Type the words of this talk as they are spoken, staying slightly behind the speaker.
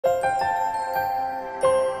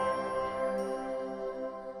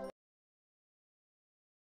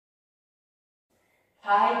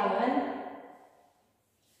5은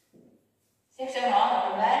섹션 1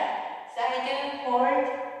 오른발 사이드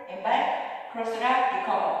홀드 왼발 크로스락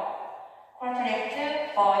리커버 쿼터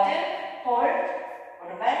레프트 포워드 홀드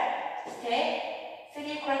오른발 스텝 3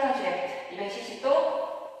 쿼터 레프트 270도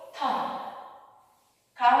턴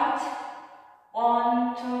카운트 1,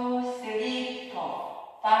 2, 3, 4,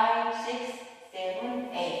 5, 6,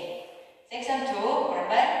 7, 8 섹션 2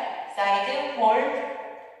 오른발 사이드 홀드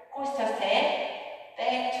코스터 스텝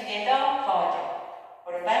백 투게더 포워드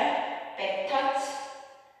오른발 백 터치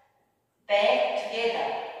백 투게더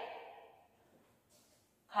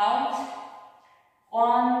카운트 1,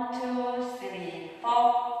 2, 3, 4,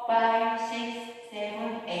 5, 6,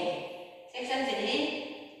 7, 8 섹션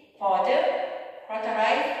 3 포워드 쿼터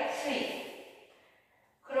라이트 스윗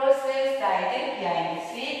크로스 사이드 비하인드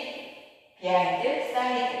스윗 비하인드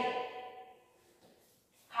사이드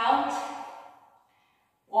카운트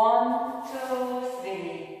 1, 2,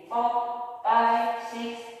 3, 4, 5,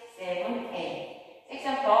 6, 7, 8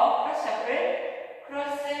 섹션 4 크로스 셔플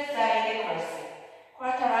크로스 사이드 크로스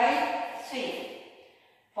쿼터 라이트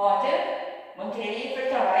스윗 포워드 몬테리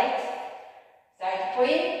풀터 라이트 사이드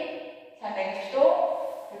포인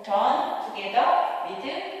 360도 불턴 투게더 미드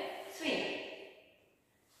스윗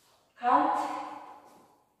카운트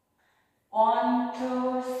 1,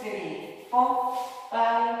 2, 3, 4,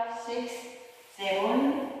 5, 6,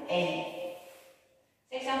 7, 8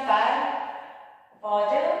 섹션 5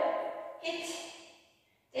 포워드 히치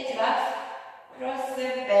재즈 박스 크로스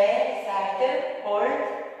백 사이드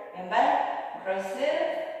홀드 왼발 크로스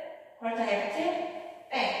홀터 레프트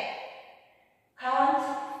백 카운트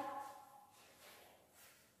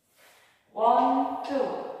 1, 2,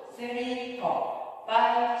 3, 4,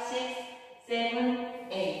 5, 6, 7,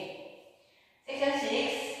 8 섹션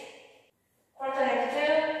 6 쿼터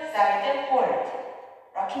레프트 사이드 홀드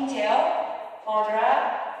럭킹 체어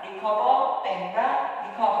포워드락 리커버 백락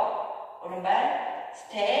리커버 오른발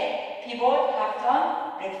스텝 피봇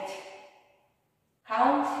하프턴 레프트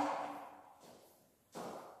카운트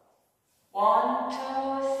 1, 2,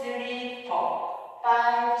 3, 4,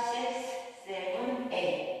 5, 6, 7,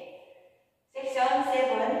 8 섹션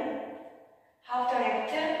 7 하프턴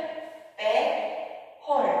레프트 백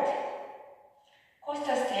홀드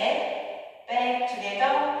코스터 스텝 백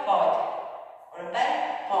투게더 포워드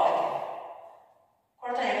오른발 포워드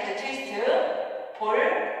쿼터 레프트 트위스트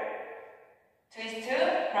볼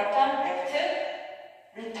트위스트 쿼터 레프트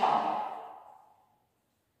리턴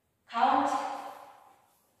카운트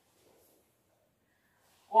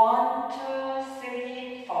 1,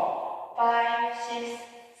 2, 3, 4, 5,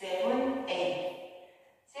 6, 7, 8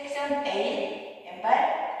 섹션 8 왼발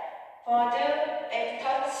포워드 백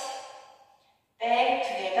터치 백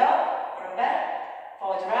투게더 오른발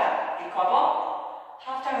포워드락 리커버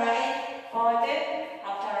하프턴 라이트 포워드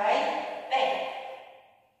하프턴 라이트 백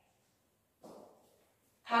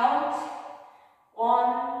카운트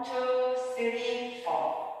 1, 2, 3, 4,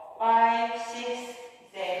 5, 6,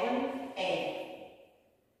 7, 8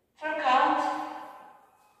 풀 카운트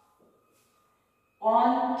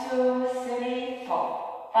 1, 2, 3, 4,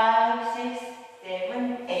 5, 6,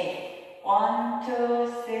 7, 8 1,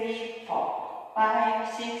 2, 3, 4, 5,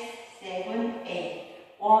 6, 7, 8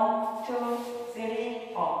 1, 2,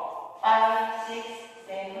 3, 4, 5, 6,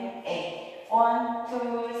 7, 8 1,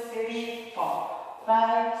 2, 3, 4,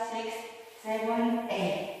 5, 6, 7,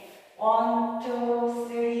 8 1, 2,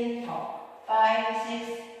 3, 4, 5,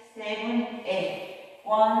 6, 7, 8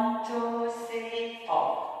 1, 2, 3,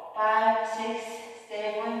 4, 5, 6,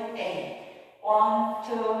 7, 8 1,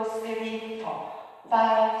 2, 3, 4,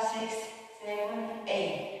 5, 6, 7,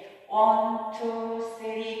 8 1, 2,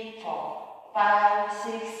 3, 4, 5,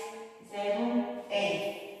 6, 7,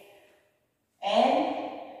 8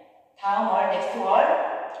 and 다음 월 넥스트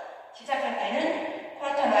월 시작할 때는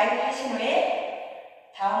쿼터 라이트 하신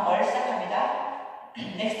후에 다음 월 시작합니다.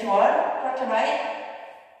 넥스트 월 쿼터 라이트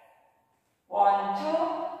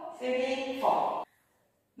 1, 2, 3, 4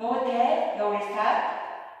 노 탭, 노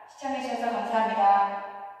리스탑 시청해주셔서 감사합니다.